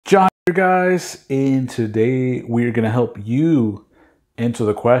Hey guys, and today we're going to help you answer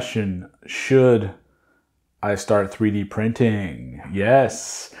the question, should I start 3D printing?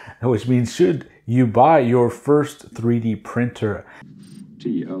 Yes, which means should you buy your first 3D printer?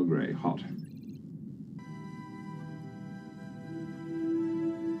 Tea Earl Grey hot.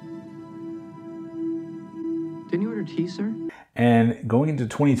 Didn't you order tea, sir? And going into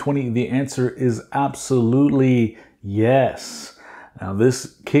 2020, the answer is absolutely yes. Now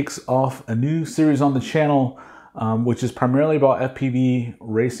this kicks off a new series on the channel, which is primarily about FPV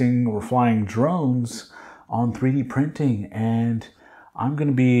racing or flying drones on 3D printing. And I'm going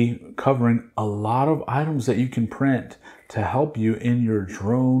to be covering a lot of items that you can print to help you in your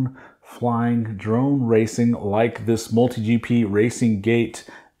drone flying, drone racing, like this multi-GP racing gate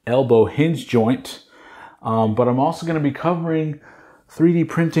elbow hinge joint. But I'm also going to be covering 3D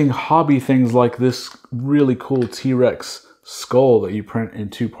printing hobby things like this really cool T-Rex skull that you print in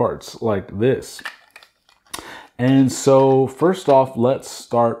two parts like this. And so first off, let's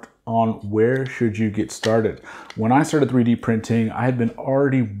start on where should you get started. When I started 3D printing, I had been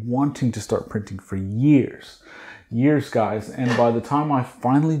already wanting to start printing for years guys. And by the time I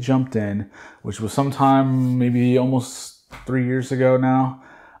finally jumped in, which was sometime maybe almost 3 years ago now,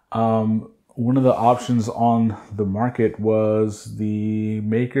 one of the options on the market was the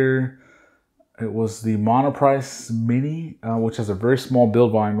Maker. It was the Monoprice Mini, which has a very small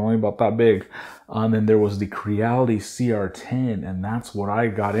build volume, only about that big. And then there was the Creality CR10, and that's what I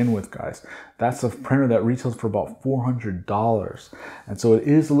got in with, guys. That's a printer that retails for about $400. And so it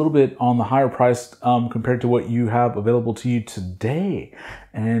is a little bit on the higher price compared to what you have available to you today.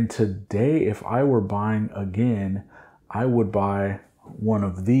 And today, if I were buying again, I would buy one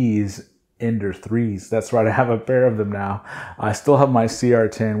of these Ender 3s. That's right, I have a pair of them now. I still have my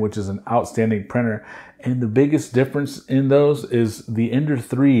CR10, which is an outstanding printer. And the biggest difference in those is the Ender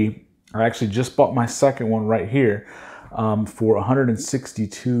 3. I actually just bought my second one right here for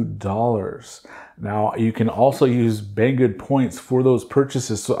 $162. Now, you can also use Banggood points for those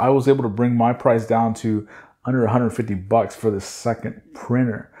purchases. So I was able to bring my price down to under 150 bucks for the second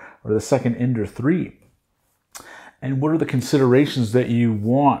printer, or the second Ender 3. And what are the considerations that you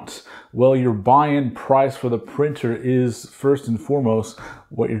want? Well, your buy-in price for the printer is first and foremost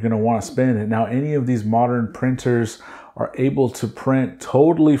what you're going to want to spend. And now any of these modern printers are able to print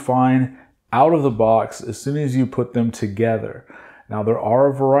totally fine out of the box as soon as you put them together. Now there are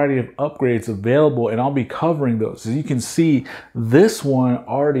a variety of upgrades available, and I'll be covering those. As you can see, this one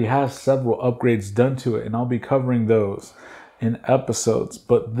already has several upgrades done to it, and I'll be covering those in episodes.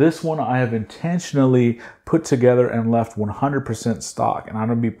 But this one I have intentionally put together and left 100% stock, and I'm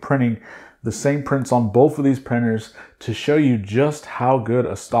going to be printing the same prints on both of these printers to show you just how good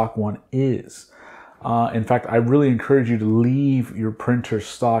a stock one is. In fact, I really encourage you to leave your printer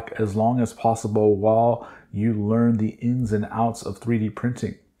stock as long as possible while you learn the ins and outs of 3D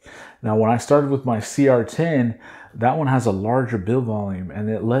printing. Now, when I started with my CR10, that one has a larger build volume, and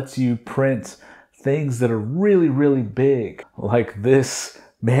it lets you print things that are really, really big, like this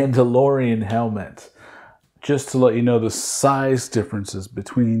Mandalorian helmet. Just to let you know the size differences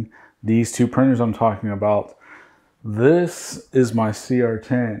between these two printers I'm talking about. This is my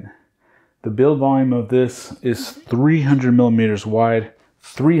CR10. The build volume of this is 300 millimeters wide,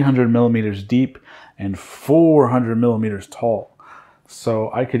 300 millimeters deep, and 400 millimeters tall. So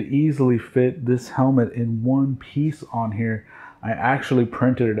I could easily fit this helmet in one piece on here. I actually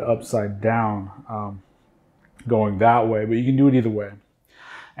printed it upside down, going that way, but you can do it either way.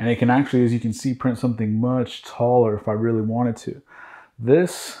 And it can actually, as you can see, print something much taller if I really wanted to.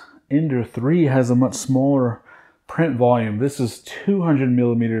 This Ender 3 has a much smaller print volume. This is 200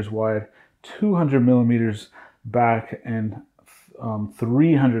 millimeters wide, 200 millimeters back, and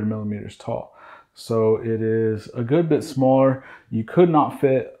 300 millimeters tall. So it is a good bit smaller. You could not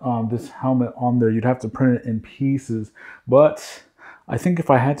fit this helmet on there. You'd have to print it in pieces. But I think if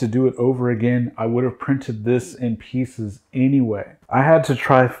I had to do it over again, I would have printed this in pieces anyway. I had to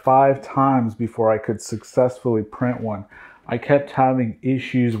try 5 times before I could successfully print one. I kept having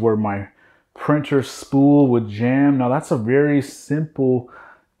issues where my printer spool would jam. Now that's a very simple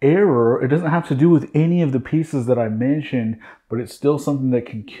error. It doesn't have to do with any of the pieces that I mentioned, but it's still something that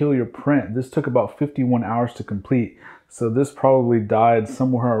can kill your print. This took about 51 hours to complete, so this probably died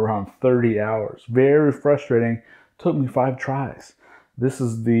somewhere around 30 hours. Very frustrating. Took me 5 tries. This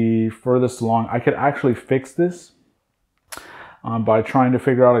is the furthest along. I could actually fix this by trying to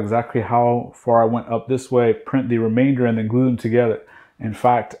figure out exactly how far I went up this way, print the remainder, and then glue them together. In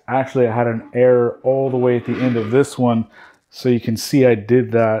fact, actually I had an error all the way at the end of this one. So you can see I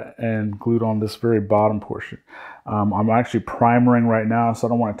did that and glued on this very bottom portion. I'm actually primering right now, so I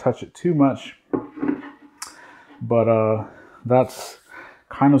don't want to touch it too much. But that's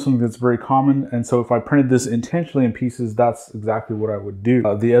kind of something that's very common. And so if I printed this intentionally in pieces, that's exactly what I would do.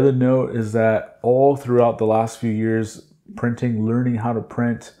 The other note is that all throughout the last few years, learning how to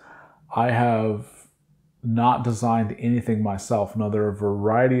print, I have not designed anything myself. Now, there are a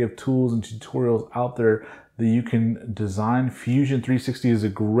variety of tools and tutorials out there that you can design. Fusion 360 is a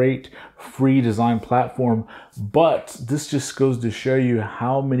great free design platform, but this just goes to show you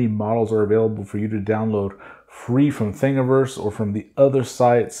how many models are available for you to download free from Thingiverse or from the other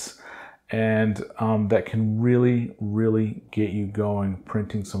sites, and that can really, really get you going,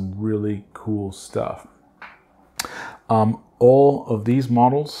 printing some really cool stuff. All of these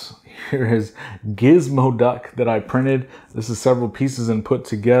models, here is Gizmo Duck that I printed. This is several pieces and put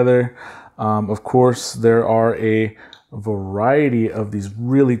together. Of course, there are a variety of these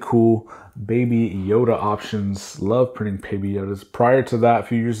really cool Baby Yoda options. Love printing Baby Yodas. Prior to that, a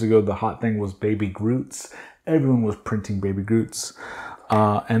few years ago, the hot thing was Baby Groots. Everyone was printing Baby Groots.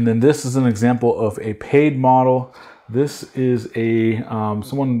 And then this is an example of a paid model. This is a,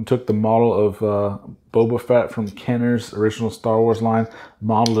 someone took the model of Boba Fett from Kenner's original Star Wars line,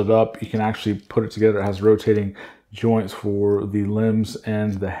 modeled it up. You can actually put it together. It has rotating joints for the limbs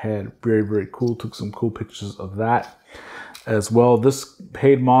and the head. Very, very cool. Took some cool pictures of that as well. This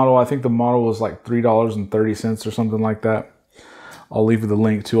paid model, I think the model was like $3.30 or something like that. I'll leave you the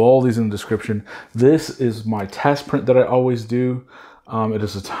link to all these in the description. This is my test print that I always do. It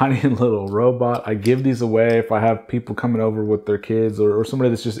is a tiny little robot. I give these away if I have people coming over with their kids or somebody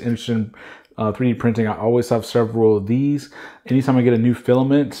that's just interested in 3D printing. I always have several of these. Anytime I get a new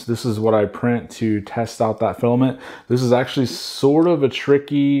filament, this is what I print to test out that filament. This is actually sort of a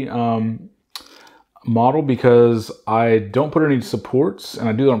tricky model because I don't put any supports, and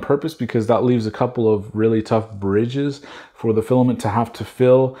I do that on purpose because that leaves a couple of really tough bridges for the filament to have to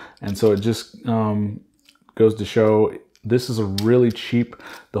fill. And so it just goes to show this is a really cheap.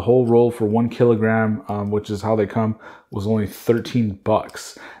 The whole roll for 1 kilogram, which is how they come, was only 13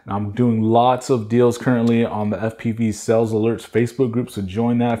 bucks. Now I'm doing lots of deals currently on the FPV Sales Alerts Facebook group, so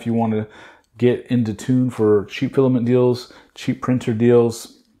join that if you want to get into tune for cheap filament deals, cheap printer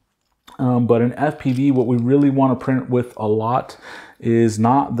deals. But in FPV, what we really want to print with a lot is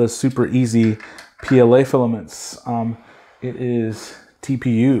not the super easy PLA filaments. It is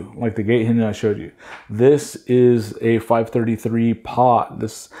TPU, like the gate hinge I showed you. This is a 533 pot.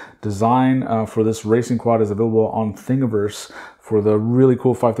 This design for this racing quad is available on Thingiverse for the really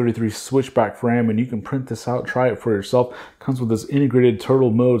cool 533 switchback frame, and you can print this out, try it for yourself. Comes with this integrated turtle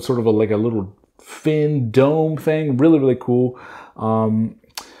mode, sort of like a little fin dome thing. Really, really cool.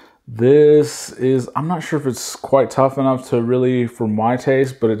 This is, I'm not sure if it's quite tough enough to really, for my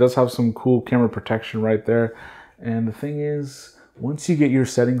taste, but it does have some cool camera protection right there. And the thing is, once you get your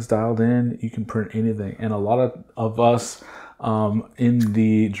settings dialed in, you can print anything. And a lot of us in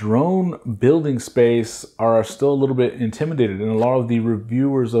the drone building space are still a little bit intimidated. And a lot of the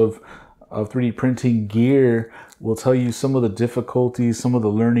reviewers of 3D printing gear will tell you some of the difficulties, some of the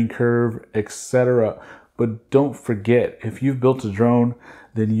learning curve, etc. But don't forget, if you've built a drone,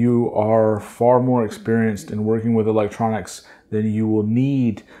 then you are far more experienced in working with electronics than you will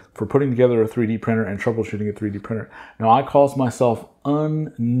need for putting together a 3D printer and troubleshooting a 3D printer. Now, I caused myself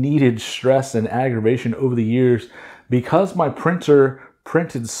unneeded stress and aggravation over the years because my printer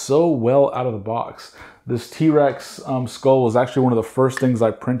printed so well out of the box. This T-Rex skull was actually one of the first things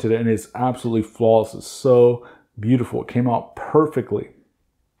I printed, and it's absolutely flawless. It's so beautiful. It came out perfectly.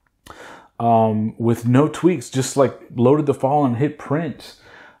 With no tweaks, just like loaded the file and hit print.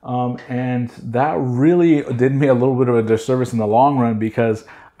 And that really did me a little bit of a disservice in the long run because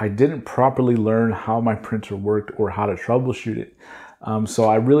I didn't properly learn how my printer worked or how to troubleshoot it. So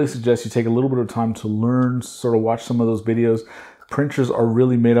I really suggest you take a little bit of time to learn, sort of watch some of those videos. Printers are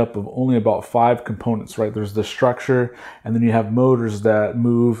really made up of only about 5 components, right? There's the structure, and then you have motors that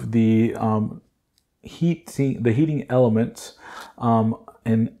move the heating element,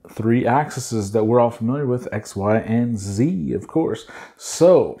 and 3 axes that we're all familiar with, X, Y, and Z, of course.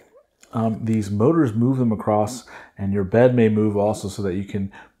 So these motors move them across, and your bed may move also so that you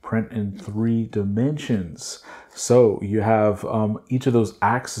can print in 3 dimensions. So you have each of those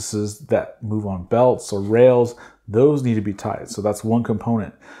axes that move on belts or rails. Those need to be tight. So that's one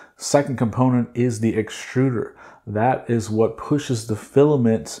component. Second component is the extruder. That is what pushes the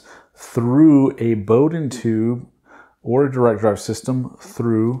filament through a Bowden tube or a direct drive system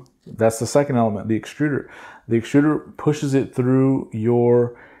through. That's the second element, the extruder. The extruder pushes it through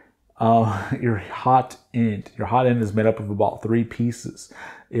your hot end. Your hot end is made up of about 3 pieces.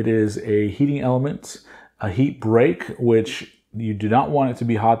 It is a heating element, a heat break, which you do not want it to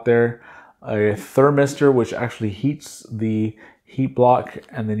be hot there, a thermistor, which actually heats the heat block,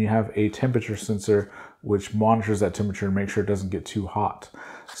 and then you have a temperature sensor, which monitors that temperature and makes sure it doesn't get too hot.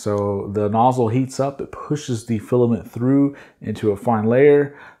 So the nozzle heats up, it pushes the filament through into a fine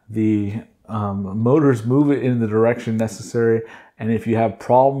layer. The motors move it in the direction necessary. And if you have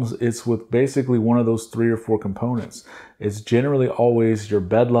problems, it's with basically one of those 3 or 4 components. It's generally always your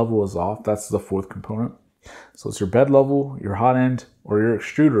bed level is off. That's the 4th component. So it's your bed level, your hot end, or your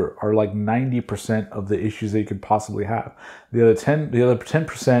extruder are like 90% of the issues that you could possibly have. The other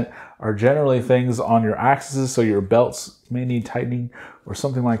 10% are generally things on your axes, so your belts may need tightening or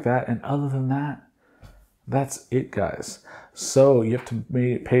something like that. And other than that, that's it, guys. So you have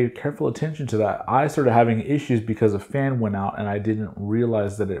to pay careful attention to that. I started having issues because a fan went out and I didn't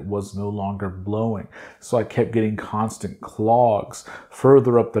realize that it was no longer blowing. So I kept getting constant clogs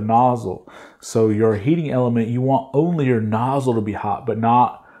further up the nozzle. So your heating element, you want only your nozzle to be hot, but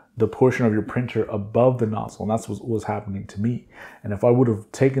not the portion of your printer above the nozzle. And that's what was happening to me. And if I would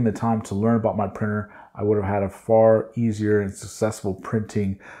have taken the time to learn about my printer, I would have had a far easier and successful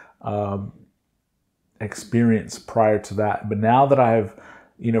printing experience prior to that. But now that I have,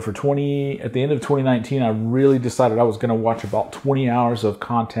 at the end of 2019, I really decided I was going to watch about 20 hours of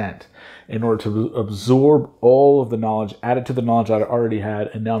content in order to absorb all of the knowledge, add it to the knowledge I already had.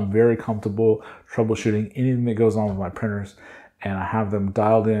 And now I'm very comfortable troubleshooting anything that goes on with my printers, and I have them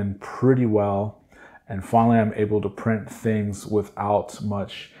dialed in pretty well. And finally, I'm able to print things without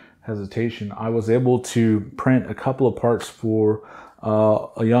much hesitation. I was able to print a couple of parts for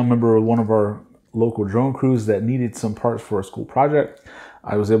a young member of one of our local drone crews that needed some parts for a school project.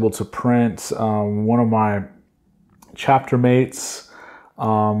 I was able to print one of my chapter mates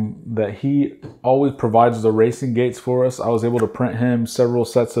that he always provides the racing gates for us. I was able to print him several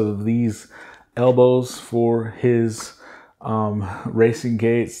sets of these elbows for his racing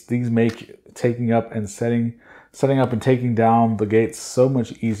gates. These make taking up and setting up and taking down the gates so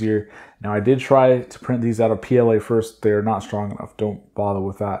much easier. Now I did try to print these out of PLA first. They're not strong enough. Don't bother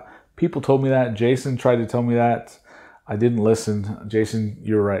with that. People told me that. Jason tried to tell me that. I didn't listen. Jason,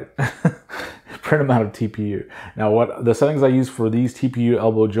 you're right. Print them out of TPU. Now, what the settings I use for these TPU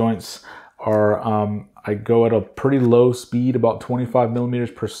elbow joints are, I go at a pretty low speed, about 25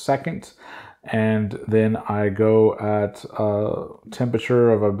 millimeters per second. And then I go at a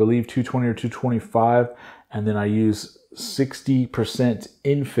temperature of, I believe, 220 or 225. And then I use 60%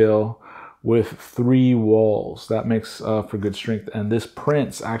 infill with 3 walls. That makes for good strength. And this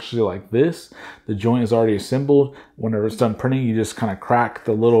prints actually like this. The joint is already assembled. Whenever it's done printing, you just kind of crack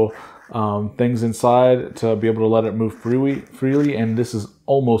the little things inside to be able to let it move freely. And this is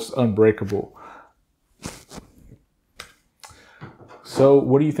almost unbreakable. So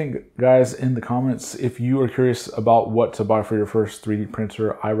what do you think, guys, in the comments? If you are curious about what to buy for your first 3D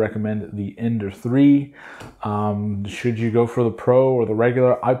printer, I recommend the Ender 3. Should you go for the Pro or the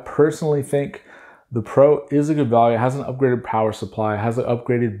regular? I personally think the Pro is a good value. It has an upgraded power supply, it has an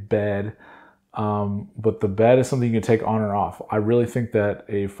upgraded bed, but the bed is something you can take on or off. I really think that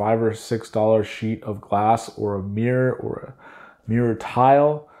a $5 or $6 sheet of glass or a mirror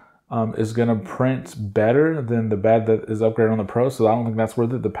tile is going to print better than the bed that is upgraded on the Pro, so I don't think that's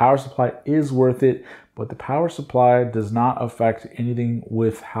worth it. The power supply is worth it, but the power supply does not affect anything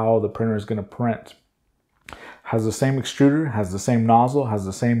with how the printer is going to print. Has the same extruder, has the same nozzle, has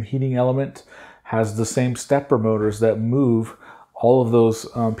the same heating element, has the same stepper motors that move all of those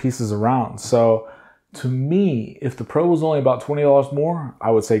pieces around. So to me, if the Pro was only about $20 more,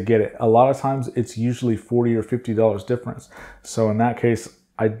 I would say get it. A lot of times it's usually $40 or $50 difference. So in that case,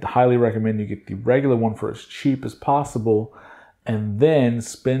 I highly recommend you get the regular one for as cheap as possible and then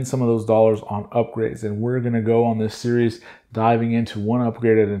spend some of those dollars on upgrades. And we're going to go on this series diving into one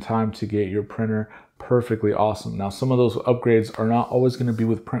upgrade at a time to get your printer perfectly awesome. Now, some of those upgrades are not always going to be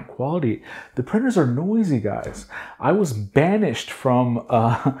with print quality. The printers are noisy, guys. I was banished from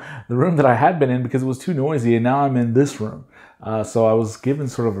the room that I had been in because it was too noisy, and now I'm in this room. So I was given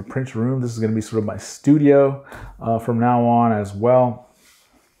sort of a printer room. This is going to be sort of my studio from now on as well.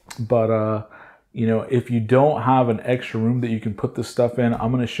 But if you don't have an extra room that you can put this stuff in,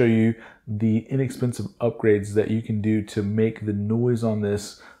 I'm going to show you the inexpensive upgrades that you can do to make the noise on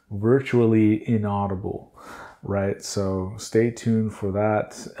this virtually inaudible, right? So stay tuned for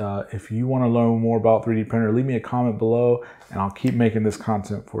that. If you want to learn more about 3D printer, leave me a comment below and I'll keep making this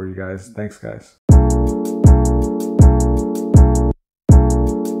content for you guys. Thanks, guys.